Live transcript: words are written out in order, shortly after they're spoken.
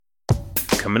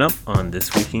Coming up on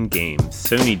This Week in Games,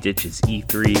 Sony ditches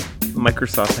E3,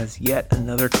 Microsoft has yet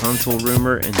another console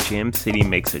rumor, and Jam City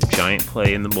makes a giant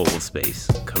play in the mobile space.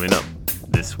 Coming up,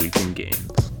 This Week in Games.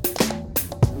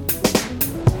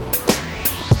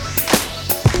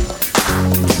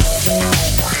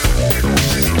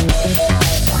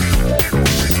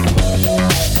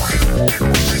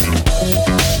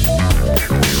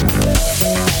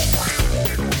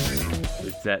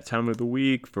 It's that time of the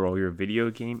week for all your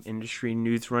video game industry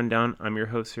news rundown. I'm your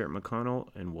host, Eric McConnell,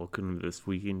 and welcome to This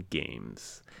Week in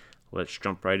Games. Let's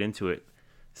jump right into it.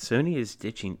 Sony is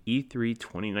ditching E3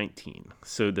 2019.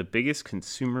 So the biggest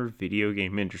consumer video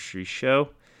game industry show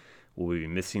will be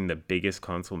missing the biggest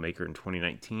console maker in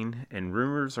 2019, and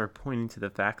rumors are pointing to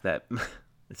the fact that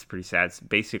it's pretty sad.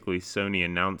 Basically, Sony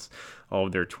announced all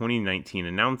of their 2019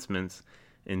 announcements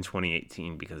in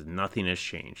 2018 because nothing has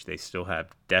changed. They still have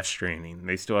Death Stranding,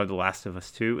 they still have The Last of Us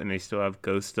 2, and they still have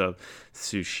Ghost of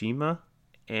Tsushima,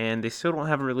 and they still don't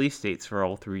have release dates for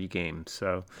all three games.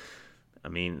 So, I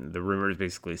mean, the rumors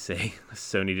basically say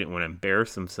Sony didn't want to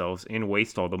embarrass themselves and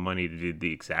waste all the money to do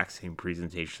the exact same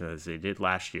presentation as they did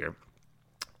last year.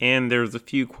 And there's a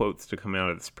few quotes to come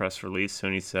out of this press release.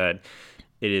 Sony said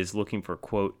it is looking for,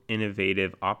 quote,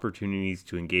 innovative opportunities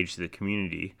to engage the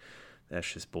community.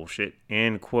 That's just bullshit.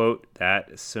 And, quote,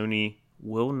 that Sony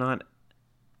will not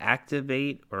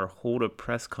activate or hold a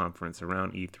press conference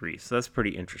around E3. So that's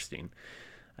pretty interesting.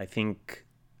 I think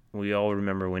we all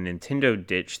remember when Nintendo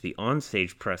ditched the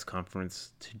onstage press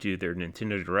conference to do their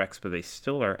Nintendo Directs, but they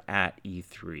still are at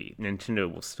E3. Nintendo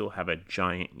will still have a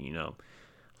giant,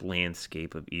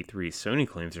 landscape of E3. Sony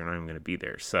claims they're not even going to be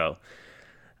there. So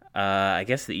I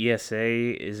guess the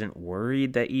ESA isn't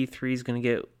worried that E3 is going to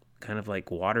get kind of like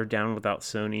watered down without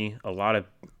Sony. A lot of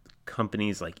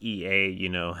companies like EA,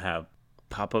 have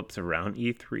pop-ups around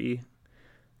E3.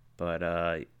 But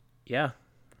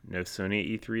no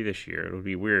Sony at E3 this year. It'll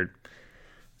be weird.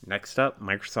 Next up,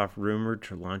 Microsoft rumored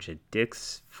to launch a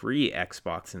disc-free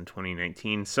Xbox in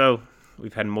 2019. So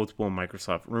we've had multiple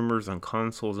Microsoft rumors on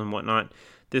consoles and whatnot.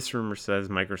 This rumor says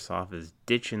Microsoft is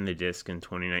ditching the disc in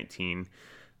 2019.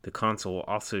 The console will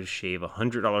also shave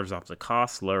 $100 off the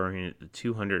cost, lowering it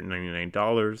to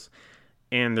 $299.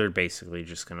 And they're basically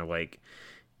just going to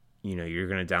you're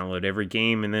going to download every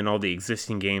game, and then all the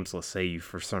existing games, let's say you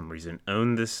for some reason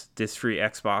own this disc-free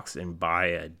Xbox and buy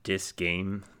a disc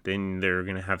game, then they're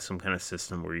going to have some kind of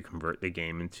system where you convert the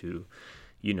game into,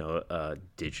 a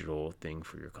digital thing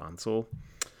for your console.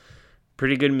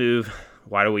 Pretty good move.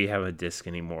 Why do we have a disc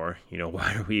anymore?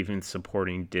 Why are we even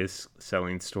supporting disc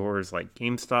selling stores like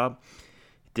GameStop?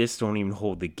 Discs don't even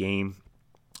hold the game.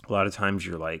 A lot of times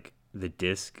the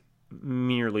disc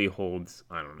merely holds,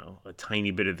 a tiny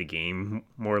bit of the game,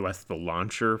 more or less the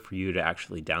launcher for you to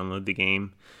actually download the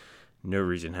game. No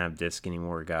reason to have disc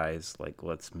anymore, guys.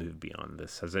 Let's move beyond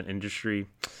this as an industry.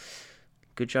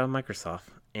 Good job, Microsoft.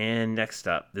 And next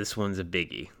up, this one's a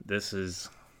biggie. This is,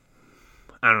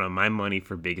 my money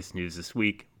for biggest news this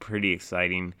week. Pretty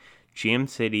exciting. Jam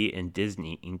City and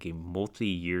Disney ink a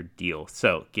multi-year deal.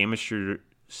 So, Gamasutra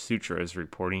is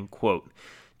reporting, quote,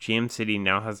 Jam City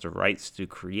now has the rights to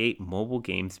create mobile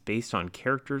games based on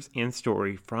characters and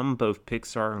story from both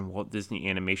Pixar and Walt Disney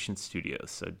Animation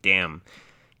Studios. So, damn,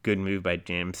 good move by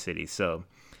Jam City. So,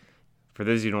 for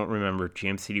those who don't remember,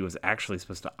 Jam City was actually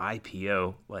supposed to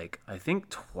IPO, I think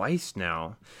twice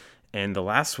now. And the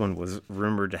last one was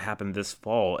rumored to happen this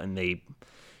fall, and they,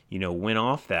 went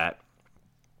off that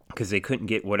because they couldn't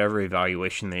get whatever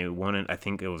evaluation they wanted. I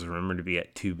think it was rumored to be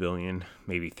at $2 billion,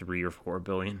 maybe $3 or $4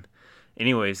 billion.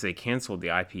 Anyways, they canceled the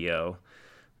IPO.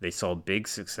 They saw big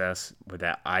success with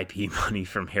that IP money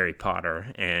from Harry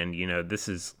Potter. And, this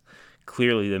is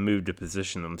clearly the move to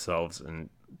position themselves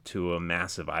into a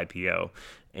massive IPO.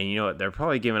 And you know what? They're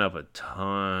probably giving up a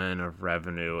ton of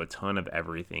revenue, a ton of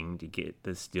everything to get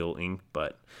this deal inked,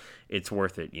 but it's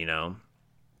worth it,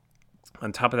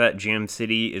 On top of that, Jam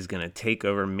City is going to take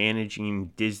over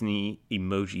managing Disney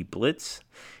Emoji Blitz,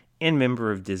 and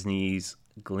member of Disney's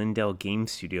Glendale Game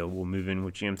Studio will move in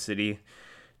with Jam City.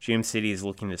 Jam City is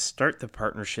looking to start the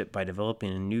partnership by developing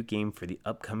a new game for the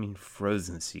upcoming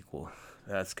Frozen sequel.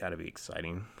 That's got to be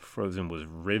exciting. Frozen was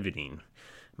riveting.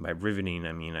 By riveting,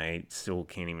 I mean I still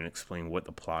can't even explain what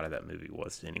the plot of that movie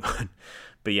was to anyone.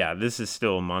 But yeah, this is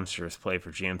still a monstrous play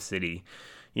for Jam City.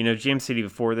 Jam City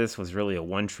before this was really a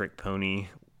one-trick pony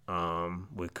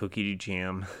with Cookie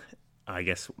Jam. I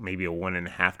guess maybe a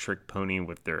 1.5-trick pony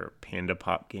with their Panda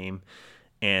Pop game.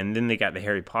 And then they got the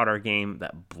Harry Potter game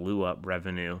that blew up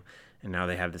revenue. And now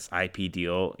they have this IP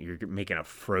deal. You're making a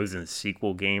Frozen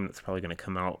sequel game that's probably going to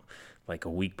come out like a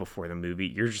week before the movie,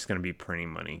 you're just going to be printing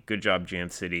money. Good job, Jam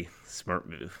City. Smart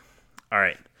move. All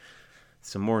right.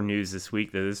 Some more news this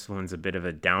week. This one's a bit of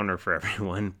a downer for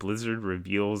everyone. Blizzard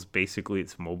reveals basically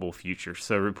its mobile future.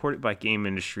 So, reported by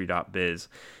GameIndustry.biz,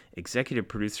 executive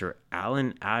producer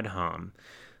Alan Adham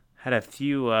had a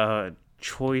few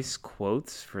choice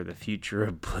quotes for the future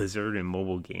of Blizzard and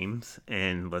mobile games.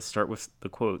 And let's start with the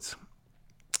quotes.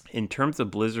 In terms of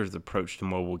Blizzard's approach to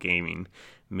mobile gaming,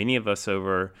 many of us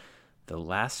over the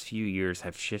last few years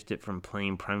have shifted from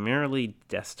playing primarily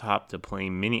desktop to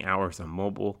playing many hours on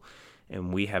mobile,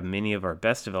 and we have many of our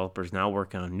best developers now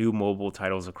working on new mobile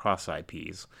titles across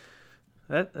IPs.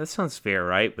 That sounds fair,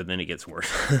 right? But then it gets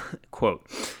worse. Quote,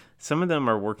 some of them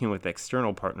are working with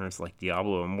external partners like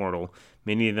Diablo Immortal.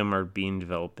 Many of them are being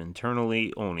developed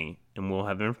internally only, and we'll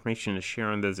have information to share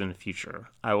on those in the future.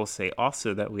 I will say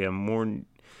also that we have more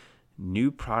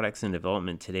new products in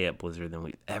development today at Blizzard than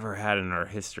we've ever had in our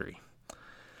history.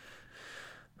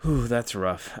 Whew, that's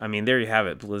rough. I mean, there you have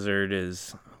it. Blizzard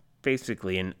is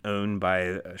basically owned by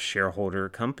a shareholder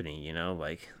company,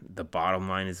 like the bottom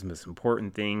line is the most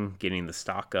important thing, getting the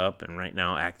stock up. And right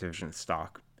now, Activision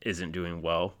stock isn't doing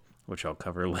well, which I'll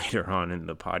cover later on in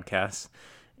the podcast.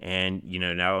 And,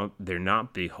 now they're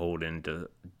not beholden to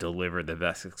deliver the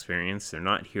best experience. They're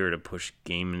not here to push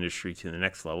game industry to the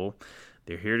next level.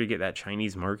 They're here to get that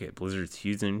Chinese market. Blizzard's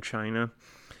huge in China.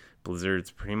 Blizzard's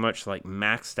pretty much like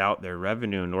maxed out their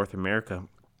revenue in North America.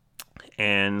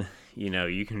 And,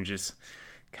 you can just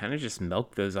kind of just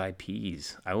milk those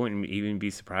IPs. I wouldn't even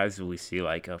be surprised if we see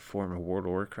like a form of World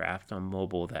of Warcraft on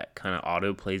mobile that kind of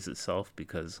auto plays itself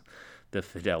because the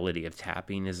fidelity of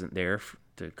tapping isn't there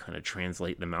to kind of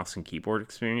translate the mouse and keyboard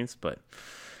experience. But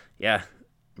yeah,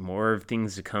 more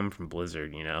things to come from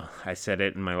Blizzard. I said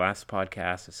it in my last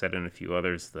podcast. I said it in a few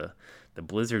others. The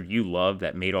Blizzard you love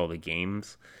that made all the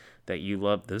games that you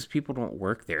love, those people don't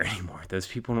work there anymore. Those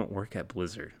people don't work at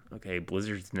Blizzard. Okay,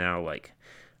 Blizzard's now like,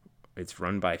 it's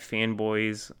run by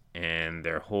fanboys, and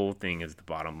their whole thing is the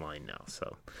bottom line now.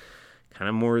 So kind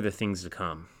of more of the things to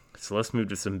come. So let's move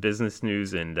to some business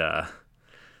news, and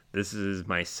this is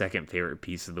my second favorite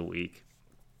piece of the week.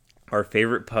 Our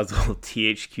favorite puzzle,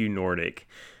 THQ Nordic,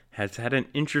 has had an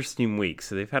interesting week.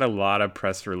 So they've had a lot of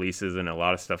press releases and a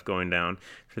lot of stuff going down.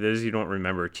 For those of you who don't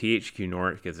remember, THQ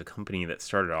Nordic is a company that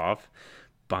started off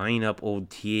buying up old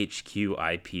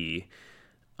THQ IP.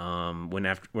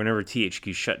 Whenever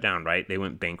THQ shut down, right? They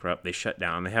went bankrupt. They shut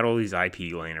down. They had all these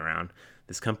IP laying around.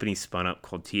 This company spun up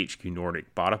called THQ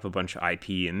Nordic, bought up a bunch of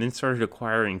IP, and then started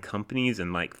acquiring companies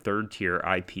and like third tier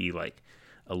IP, like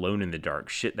Alone in the Dark,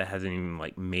 shit that hasn't even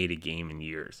like made a game in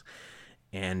years.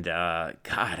 And God,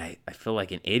 I feel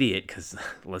like an idiot because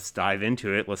let's dive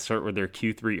into it. Let's start with their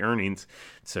Q3 earnings.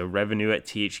 So revenue at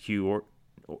THQ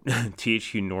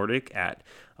Nordic at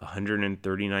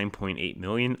 $139.8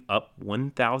 million, up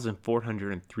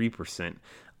 1,403%.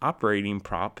 Operating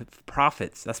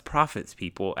profits, that's profits,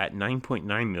 people, at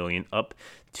 $9.9 million, up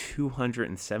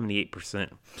 278%.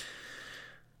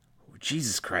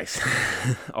 Jesus Christ.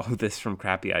 All this from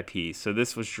crappy IP. So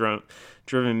this was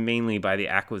driven mainly by the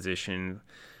acquisition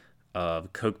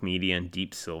of Koch Media and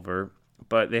Deep Silver,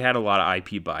 but they had a lot of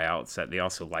IP buyouts that they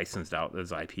also licensed out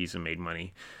those IPs and made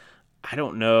money. I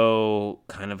don't know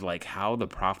kind of like how the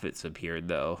profits appeared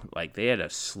though. Like they had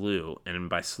a slew, and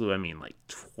by slew I mean like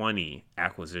 20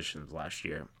 acquisitions last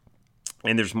year.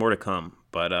 And there's more to come,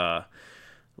 but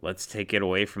let's take it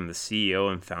away from the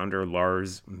CEO and founder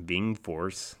Lars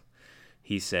Wingefors.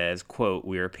 He says, quote,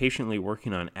 we are patiently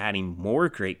working on adding more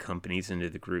great companies into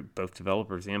the group, both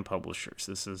developers and publishers.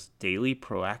 This is daily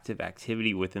proactive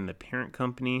activity within the parent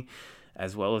company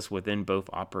as well as within both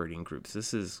operating groups.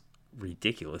 This is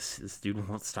ridiculous. This dude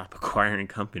won't stop acquiring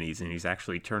companies, and he's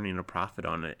actually turning a profit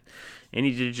on it. And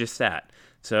he did just that.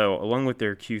 So along with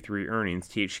their Q3 earnings,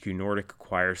 THQ Nordic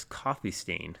acquires Coffee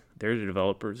Stain. They're the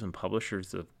developers and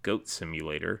publishers of Goat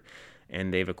Simulator,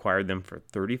 and they've acquired them for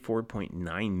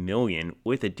 $34.9 million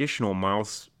with additional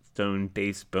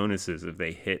milestone-based bonuses if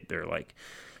they hit their,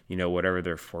 whatever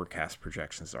their forecast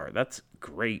projections are. That's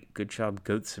great. Good job,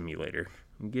 Goat Simulator.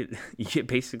 You get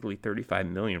basically $35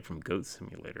 million from Goat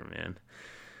Simulator, man.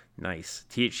 Nice.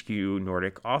 THQ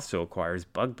Nordic also acquires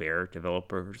Bugbear,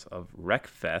 developers of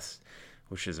Wreckfest,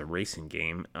 which is a racing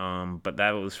game, but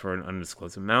that was for an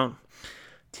undisclosed amount.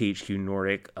 THQ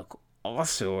Nordic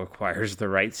also acquires the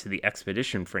rights to the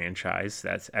Expedition franchise.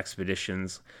 That's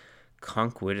Expeditions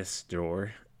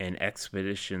Conquistador and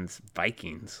Expeditions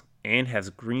Vikings, and has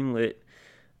greenlit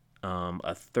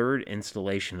a third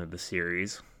installation of the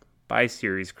series by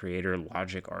series creator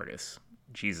Logic Artists.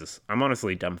 Jesus, I'm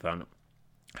honestly dumbfounded.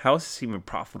 How is this even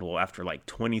profitable after like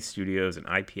 20 studios and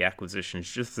IP acquisitions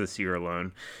just this year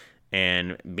alone?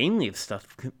 And mainly of stuff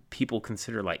people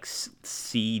consider like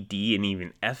C, D, and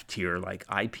even F tier, like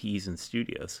IPs and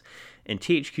studios. And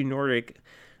THQ Nordic,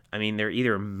 I mean, they're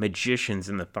either magicians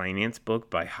in the finance book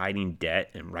by hiding debt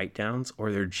and write downs,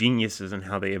 or they're geniuses in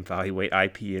how they evaluate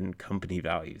IP and company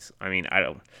values. I mean, I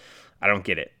don't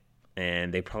get it.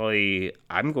 And they probably,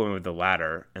 I'm going with the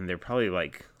latter, and they're probably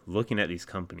like looking at these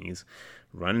companies,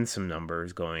 running some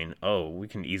numbers, going, oh, we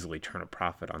can easily turn a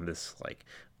profit on this, like,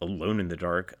 alone in the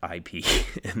dark IP.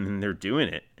 And then they're doing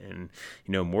it. And,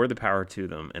 more the power to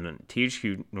them. And then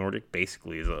THQ Nordic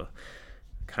basically is a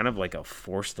kind of like a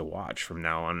force to watch from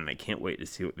now on. And I can't wait to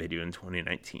see what they do in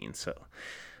 2019. So,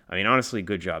 I mean, honestly,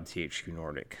 good job, THQ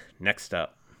Nordic. Next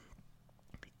up,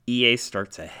 EA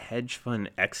starts a hedge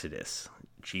fund exodus.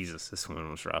 Jesus, this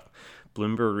one was rough.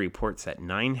 Bloomberg reports that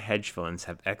 9 hedge funds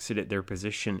have exited their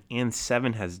position and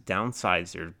 7 has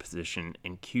downsized their position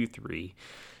in Q3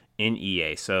 in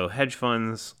EA. So hedge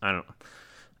funds,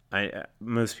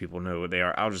 most people know what they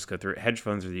are. I'll just go through it. Hedge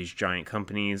funds are these giant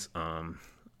companies,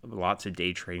 lots of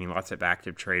day trading, lots of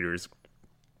active traders.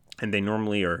 And they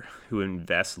normally are who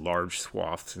invest large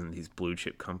swaths in these blue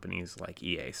chip companies like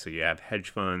EA. So you have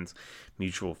hedge funds,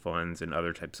 mutual funds, and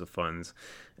other types of funds.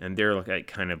 And they're like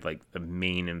kind of like the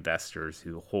main investors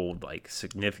who hold like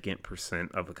significant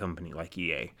percent of a company like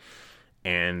EA.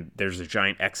 And there's a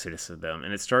giant exodus of them.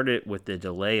 And it started with the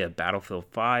delay of Battlefield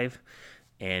 5.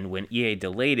 And when EA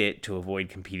delayed it to avoid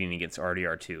competing against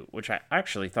RDR2, which I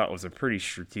actually thought was a pretty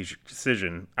strategic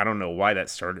decision. I don't know why that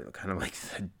started, kind of like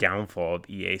the downfall of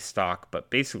EA stock,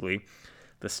 but basically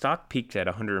the stock peaked at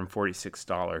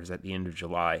 $146 at the end of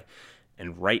July.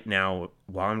 And right now,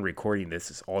 while I'm recording this,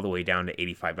 it's all the way down to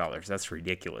 $85. That's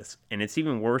ridiculous. And it's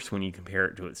even worse when you compare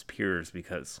it to its peers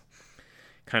because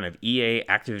kind of EA,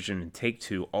 Activision, and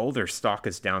Take-Two, all their stock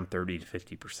is down 30 to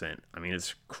 50%. I mean,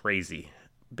 it's crazy.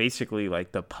 Basically,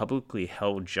 like, the publicly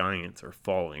held giants are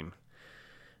falling.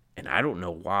 And I don't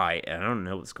know why, and I don't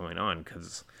know what's going on,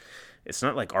 because it's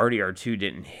not like RDR2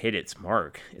 didn't hit its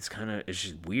mark. It's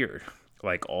just weird.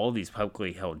 Like, all these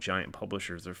publicly held giant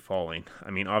publishers are falling.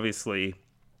 I mean, obviously,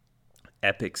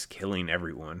 Epic's killing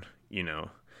everyone,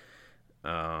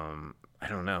 I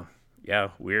don't know.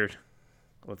 Yeah, weird.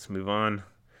 Let's move on.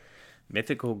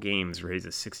 Mythical Games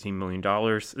raises $16 million.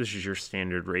 This is your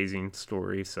standard raising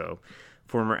story, so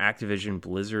former Activision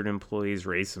Blizzard employees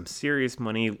raised some serious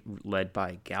money led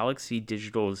by Galaxy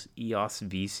Digital's EOS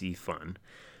VC fund.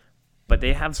 But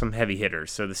they have some heavy hitters.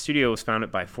 So the studio was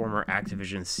founded by former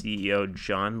Activision CEO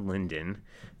John Linden,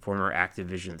 former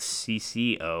Activision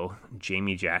CCO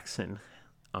Jamie Jackson,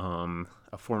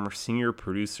 a former senior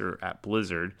producer at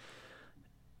Blizzard,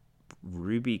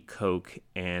 Ruby Koch,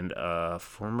 and a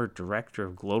former director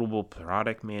of global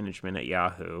product management at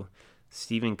Yahoo,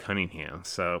 Stephen Cunningham.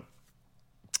 So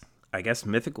I guess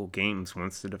Mythical Games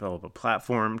wants to develop a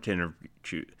platform to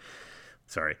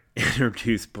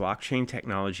introduce blockchain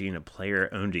technology into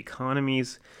player-owned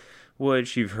economies,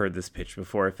 which you've heard this pitch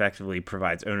before, effectively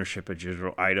provides ownership of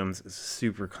digital items. It's a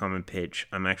super common pitch.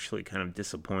 I'm actually kind of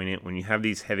disappointed when you have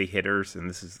these heavy hitters and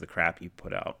this is the crap you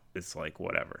put out. It's like,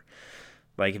 whatever.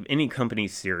 Like, if any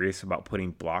company's serious about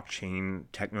putting blockchain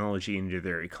technology into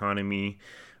their economy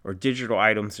or digital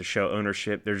items to show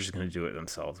ownership, they're just going to do it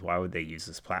themselves. Why would they use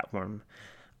this platform?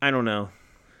 I don't know.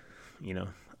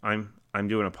 I'm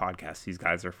doing a podcast. These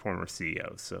guys are former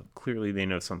CEOs, so clearly they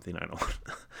know something I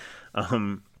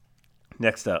don't.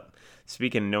 Next up,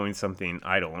 speaking of knowing something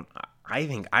I don't, I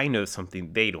think I know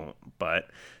something they don't,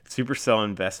 but Supercell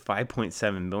invests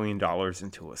 $5.7 million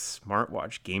into a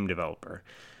smartwatch game developer.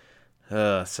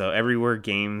 So Everywhere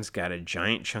Games got a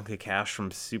giant chunk of cash from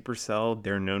Supercell.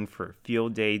 They're known for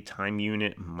Field Day, Time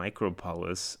Unit,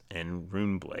 Micropolis, and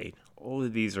Runeblade. All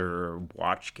of these are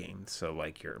watch games. So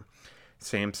like your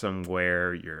Samsung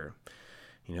Wear, your,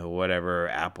 whatever,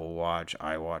 Apple Watch,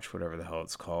 iWatch, whatever the hell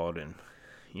it's called. And,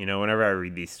 whenever I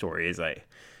read these stories,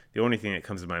 the only thing that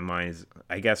comes to my mind is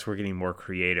I guess we're getting more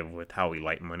creative with how we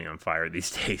light money on fire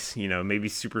these days. Maybe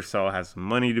Supercell has some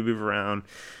money to move around.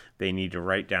 They need to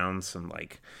write down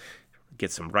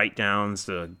get some write downs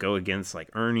to go against like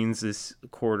earnings this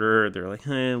quarter. They're like,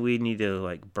 we need to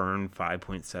like burn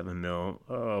 5.7 mil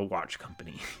watch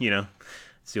company.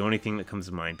 It's the only thing that comes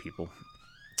to mind, people.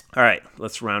 All right,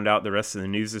 let's round out the rest of the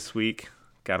news this week.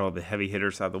 Got all the heavy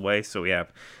hitters out of the way. So we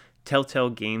have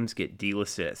Telltale Games get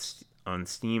delisted on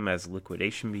Steam as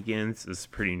liquidation begins. This is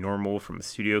pretty normal from a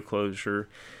studio closure.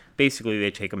 Basically,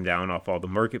 they take them down off all the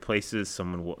marketplaces.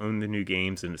 Someone will own the new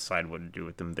games and decide what to do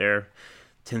with them there.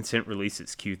 Tencent released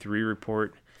its Q3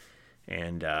 report.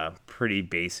 and pretty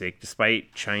basic.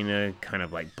 Despite China kind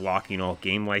of like blocking all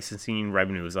game licensing,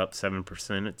 revenue was up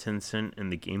 7% at Tencent in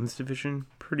the games division.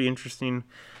 Pretty interesting.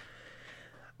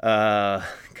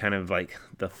 Kind of like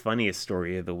the funniest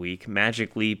story of the week.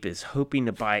 Magic Leap is hoping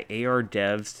to buy AR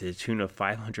devs to the tune of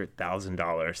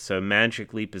 $500,000. So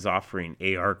Magic Leap is offering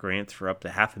AR grants for up to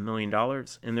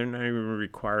 $500,000, and they're not even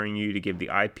requiring you to give the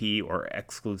IP or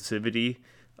exclusivity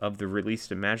of the release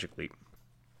to Magic Leap.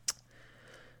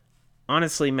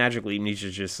 Honestly, Magic Leap needs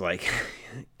to just like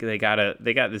they got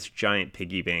this giant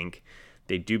piggy bank.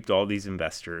 They duped all these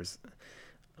investors.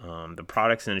 The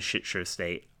product's in a shit show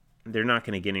state. They're not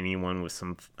going to get anyone with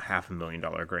some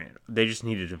 $500,000 grant. They just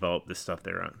need to develop this stuff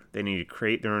their own. They need to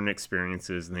create their own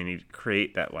experiences, and they need to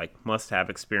create that like must-have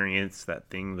experience,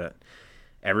 that thing that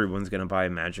everyone's going to buy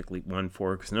a Magic Leap 1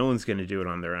 for, because no one's going to do it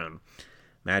on their own.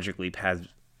 Magic Leap has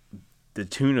the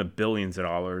tune of billions of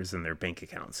dollars in their bank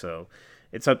account, so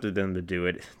it's up to them to do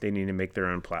it. They need to make their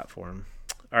own platform.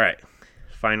 All right.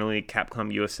 Finally,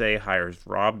 Capcom USA hires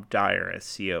Rob Dyer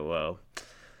as COO.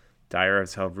 Dyer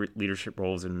has held leadership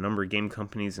roles in a number of game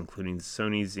companies, including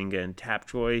Sony, Zynga, and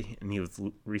Tapjoy, and he was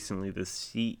recently the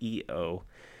CEO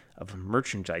of a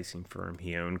merchandising firm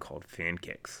he owned called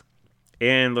Fankicks.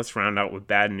 And let's round out with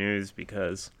bad news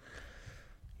because,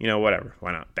 whatever.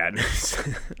 Why not? Bad news.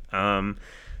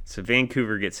 So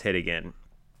Vancouver gets hit again.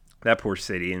 That poor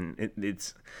city, and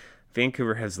it's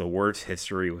Vancouver has the worst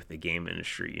history with the game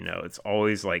industry. It's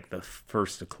always like the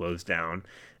first to close down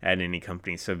at any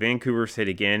company. So Vancouver's hit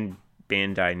again.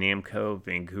 Bandai Namco,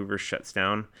 Vancouver shuts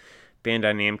down.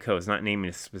 Bandai Namco is not naming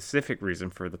a specific reason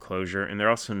for the closure, and they're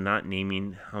also not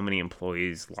naming how many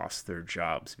employees lost their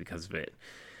jobs because of it.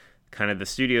 Kind of the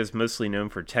studio is mostly known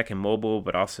for Tekken Mobile,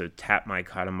 but also Tap My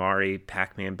Katamari,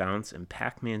 Pac-Man Bounce, and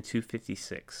Pac-Man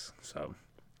 256. So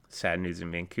sad news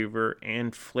in Vancouver.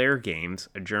 And Flare Games,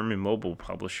 a German mobile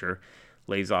publisher,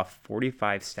 lays off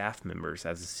 45 staff members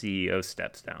as the CEO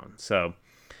steps down. So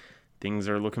things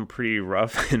are looking pretty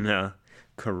rough in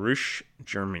Karush,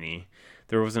 Germany.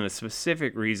 There wasn't a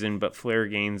specific reason, but Flare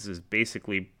Games is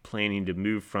basically planning to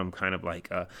move from kind of like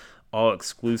all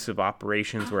exclusive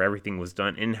operations where everything was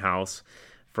done in-house,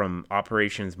 from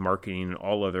operations, marketing, and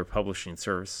all other publishing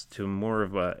service, to more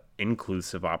of a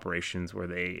inclusive operations where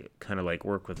they kind of like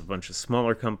work with a bunch of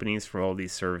smaller companies for all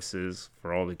these services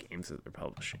for all the games that they're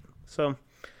publishing. So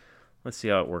let's see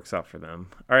how it works out for them.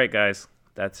 All right, guys,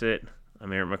 that's it.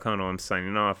 I'm Eric McConnell. I'm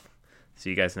signing off.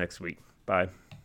 See you guys next week. Bye.